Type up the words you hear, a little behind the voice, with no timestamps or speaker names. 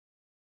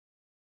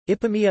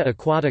Ipomoea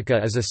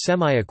aquatica is a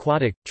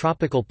semi-aquatic,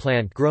 tropical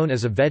plant grown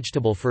as a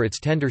vegetable for its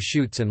tender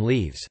shoots and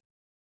leaves.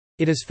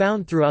 It is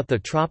found throughout the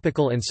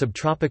tropical and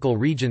subtropical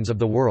regions of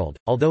the world,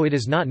 although it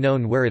is not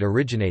known where it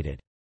originated.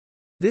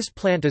 This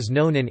plant is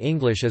known in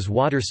English as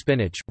water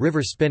spinach,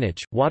 river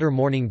spinach, water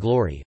morning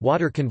glory,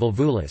 water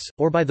convolvulus,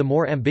 or by the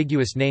more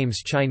ambiguous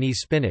names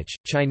Chinese spinach,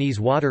 Chinese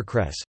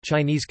watercress,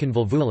 Chinese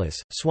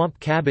convolvulus, swamp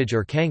cabbage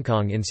or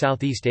kangkong in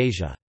Southeast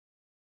Asia.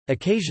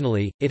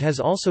 Occasionally, it has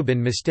also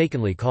been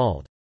mistakenly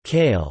called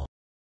kale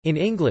in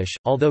English,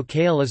 although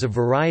kale is a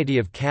variety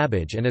of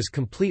cabbage and is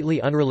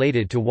completely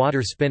unrelated to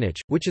water spinach,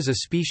 which is a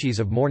species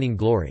of morning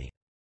glory.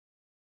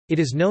 It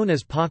is known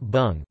as pak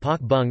bung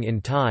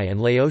in Thai and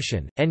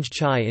Laotian, Eng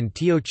chai in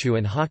Teochew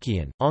and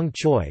Hokkien, ong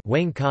choi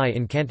wang kai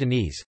in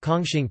Cantonese,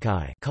 kong shin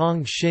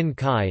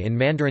kai in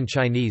Mandarin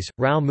Chinese,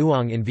 rao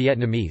muang in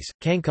Vietnamese,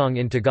 kangkong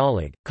in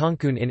Tagalog,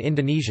 kongkun in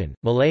Indonesian,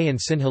 Malay and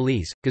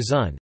Sinhalese,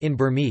 gazun, in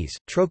Burmese,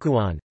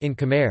 trokuan, in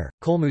Khmer,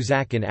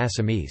 kolmuzak in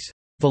Assamese,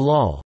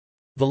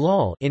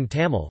 Valal in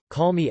Tamil,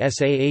 Kalmi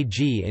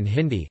Saag in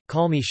Hindi,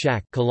 Kalmi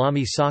Shak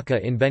Kalami Saka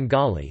in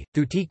Bengali,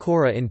 Thuti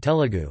Kora in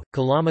Telugu,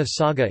 Kalama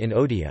Saga in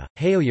Odia,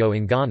 Hayoyo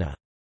in Ghana.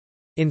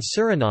 In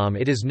Suriname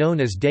it is known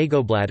as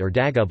Dagoblad or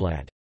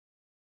Dagublad.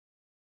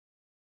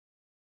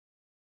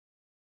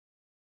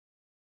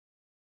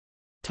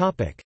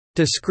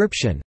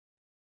 Description: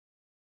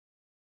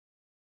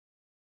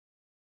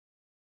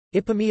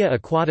 Ipomoea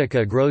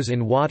aquatica grows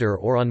in water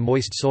or on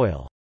moist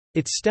soil.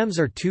 Its stems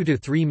are 2 to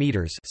 3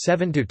 meters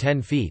 (7 to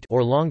 10 feet)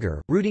 or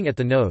longer, rooting at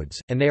the nodes,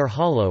 and they are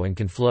hollow and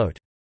can float.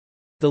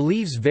 The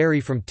leaves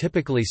vary from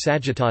typically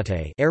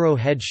sagittate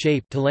arrowhead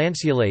shape to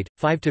lanceolate,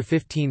 5 to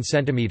 15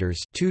 centimeters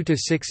 (2 to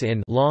 6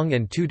 in) long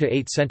and 2 to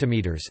 8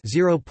 centimeters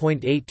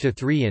 (0.8 to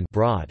 3 in)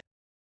 broad.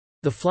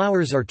 The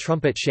flowers are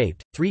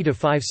trumpet-shaped, 3 to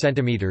 5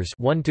 centimeters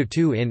 (1 to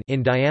 2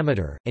 in)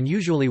 diameter, and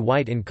usually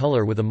white in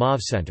color with a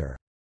mauve center.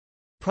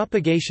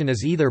 Propagation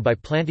is either by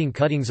planting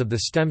cuttings of the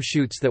stem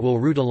shoots that will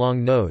root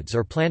along nodes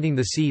or planting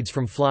the seeds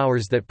from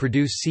flowers that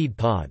produce seed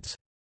pods.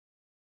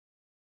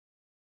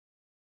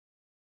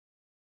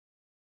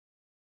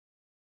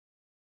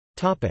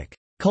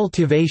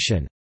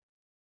 Cultivation.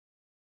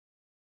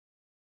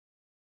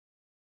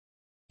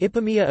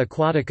 Ipomoea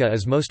aquatica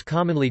is most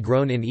commonly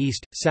grown in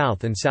East,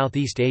 South and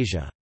Southeast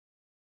Asia.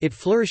 It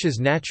flourishes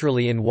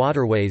naturally in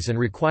waterways and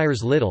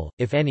requires little,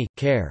 if any,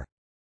 care.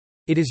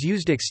 It is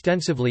used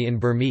extensively in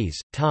Burmese,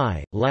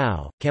 Thai,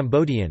 Lao,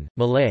 Cambodian,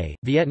 Malay,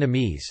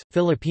 Vietnamese,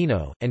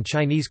 Filipino, and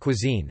Chinese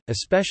cuisine,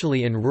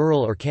 especially in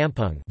rural or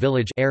kampung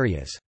village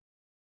areas.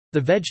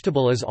 The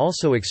vegetable is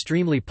also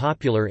extremely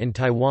popular in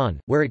Taiwan,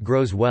 where it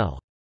grows well.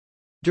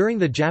 During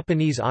the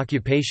Japanese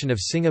occupation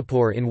of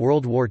Singapore in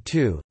World War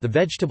II, the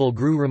vegetable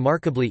grew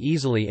remarkably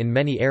easily in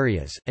many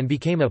areas, and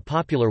became a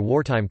popular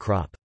wartime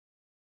crop.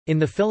 In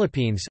the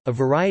Philippines, a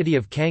variety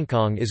of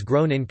kangkong is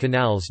grown in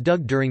canals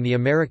dug during the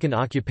American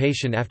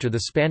occupation after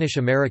the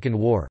Spanish–American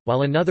War,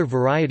 while another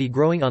variety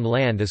growing on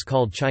land is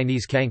called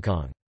Chinese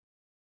kangkong.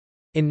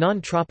 In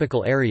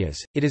non-tropical areas,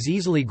 it is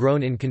easily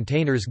grown in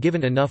containers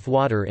given enough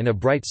water in a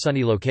bright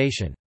sunny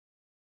location.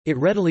 It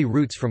readily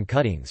roots from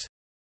cuttings.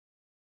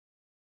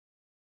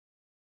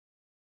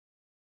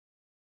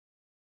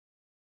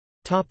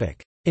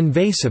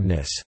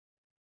 Invasiveness.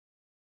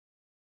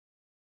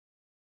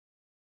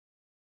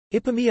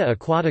 Ipomoea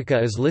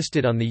aquatica is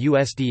listed on the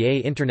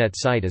USDA Internet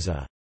site as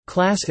a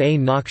Class A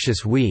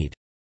noxious weed,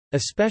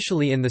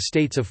 especially in the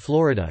states of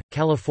Florida,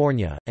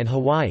 California, and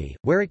Hawaii,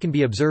 where it can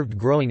be observed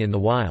growing in the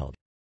wild.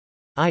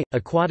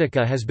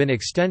 Aquatica has been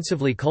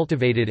extensively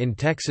cultivated in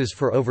Texas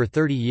for over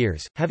 30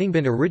 years, having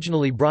been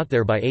originally brought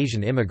there by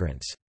Asian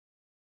immigrants.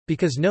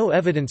 Because no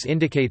evidence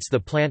indicates the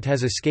plant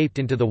has escaped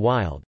into the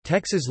wild,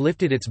 Texas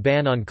lifted its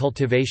ban on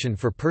cultivation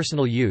for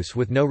personal use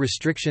with no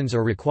restrictions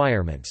or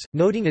requirements,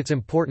 noting its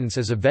importance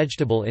as a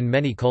vegetable in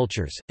many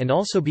cultures, and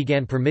also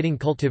began permitting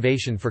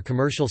cultivation for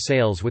commercial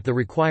sales with the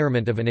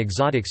requirement of an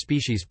exotic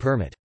species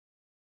permit.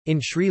 In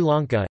Sri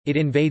Lanka, it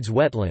invades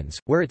wetlands,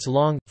 where its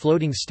long,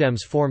 floating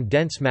stems form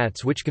dense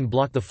mats which can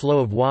block the flow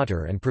of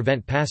water and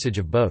prevent passage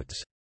of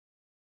boats.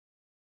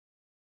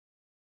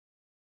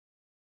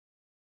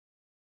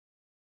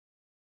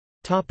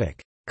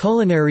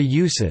 Culinary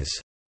uses.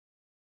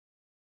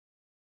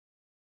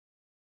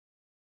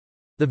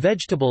 The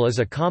vegetable is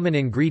a common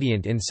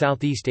ingredient in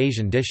Southeast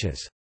Asian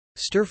dishes.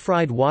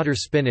 Stir-fried water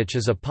spinach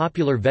is a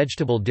popular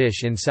vegetable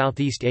dish in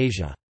Southeast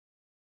Asia.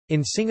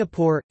 In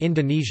Singapore,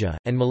 Indonesia,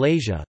 and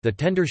Malaysia, the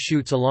tender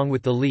shoots along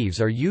with the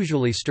leaves are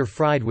usually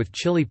stir-fried with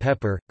chili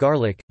pepper,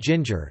 garlic,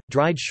 ginger,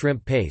 dried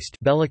shrimp paste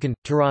belacan,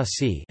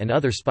 terasi, and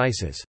other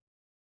spices.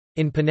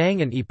 In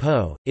Penang and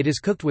Ipoh, it is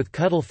cooked with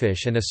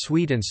cuttlefish and a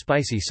sweet and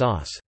spicy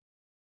sauce.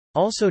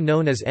 Also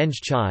known as eng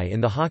chai in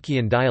the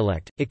Hokkien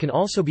dialect, it can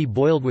also be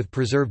boiled with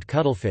preserved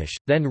cuttlefish,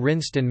 then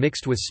rinsed and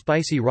mixed with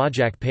spicy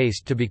rajak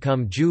paste to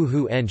become ju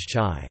hu eng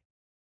chai.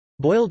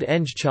 Boiled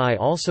eng chai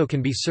also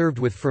can be served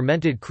with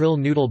fermented krill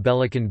noodle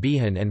belacan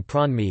bihun and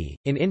prawn mee.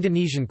 In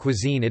Indonesian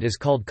cuisine it is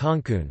called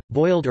kangkung.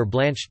 Boiled or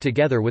blanched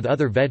together with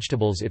other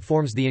vegetables it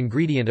forms the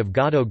ingredient of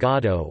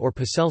gado-gado or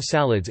pasel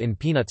salads in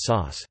peanut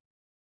sauce.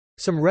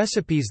 Some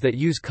recipes that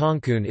use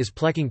kangkung is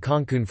plekking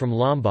kangkung from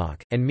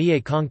Lombok, and mie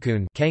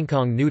kangkung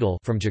kangkong noodle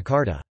from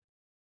Jakarta.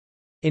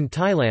 In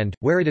Thailand,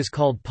 where it is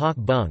called pak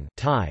bung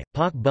Thai,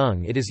 pak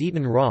bung it is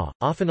eaten raw,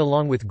 often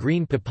along with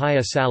green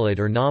papaya salad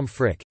or nam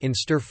frik, in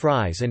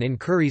stir-fries and in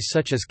curries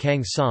such as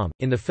kang som.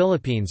 In the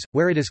Philippines,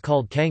 where it is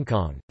called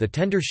kangkong, the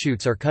tender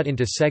shoots are cut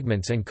into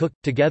segments and cooked,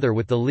 together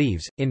with the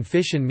leaves, in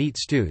fish and meat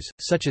stews,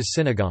 such as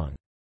sinigang.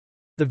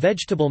 The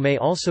vegetable may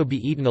also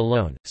be eaten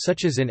alone,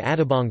 such as in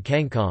adobong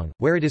kangkong,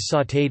 where it is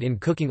sautéed in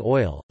cooking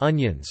oil,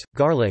 onions,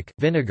 garlic,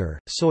 vinegar,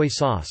 soy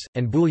sauce,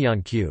 and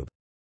bouillon cube.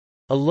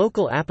 A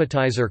local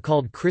appetizer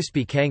called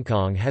crispy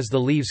kangkong has the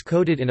leaves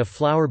coated in a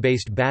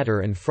flour-based batter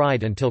and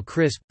fried until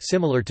crisp,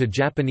 similar to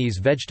Japanese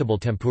vegetable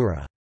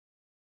tempura.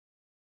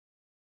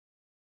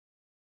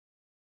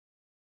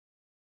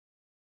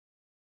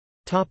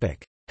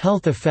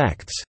 Health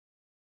effects.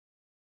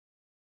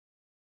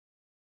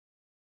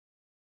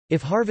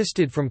 If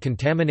harvested from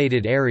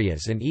contaminated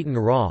areas and eaten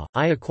raw,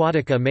 I.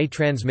 aquatica may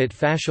transmit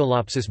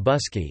Fasciolopsis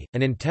busci,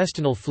 an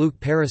intestinal fluke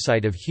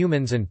parasite of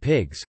humans and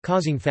pigs,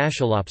 causing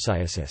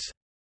fasciolopsiasis.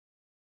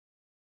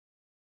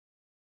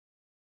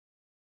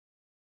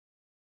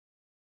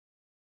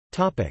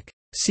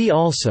 See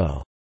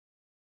also: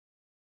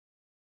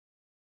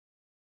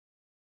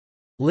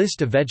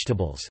 List of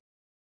vegetables.